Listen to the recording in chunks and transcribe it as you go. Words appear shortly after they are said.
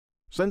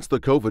Since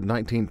the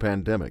COVID-19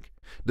 pandemic,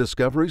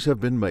 discoveries have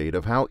been made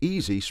of how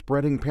easy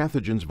spreading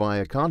pathogens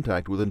via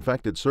contact with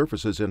infected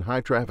surfaces in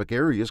high-traffic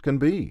areas can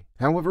be.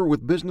 However,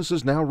 with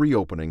businesses now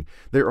reopening,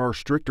 there are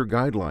stricter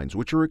guidelines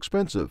which are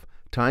expensive,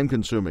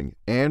 time-consuming,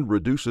 and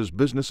reduces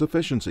business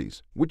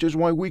efficiencies, which is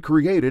why we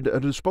created a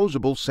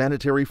disposable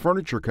sanitary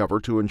furniture cover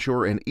to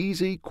ensure an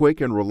easy, quick,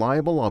 and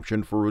reliable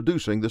option for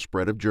reducing the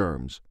spread of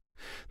germs.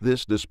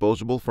 This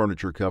disposable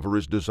furniture cover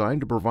is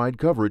designed to provide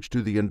coverage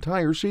to the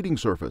entire seating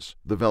surface.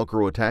 The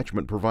Velcro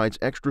attachment provides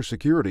extra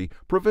security,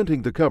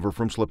 preventing the cover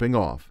from slipping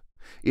off.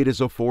 It is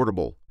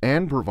affordable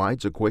and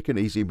provides a quick and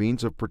easy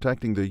means of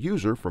protecting the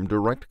user from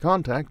direct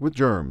contact with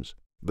germs.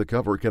 The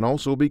cover can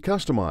also be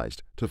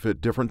customized to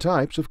fit different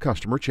types of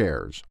customer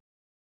chairs.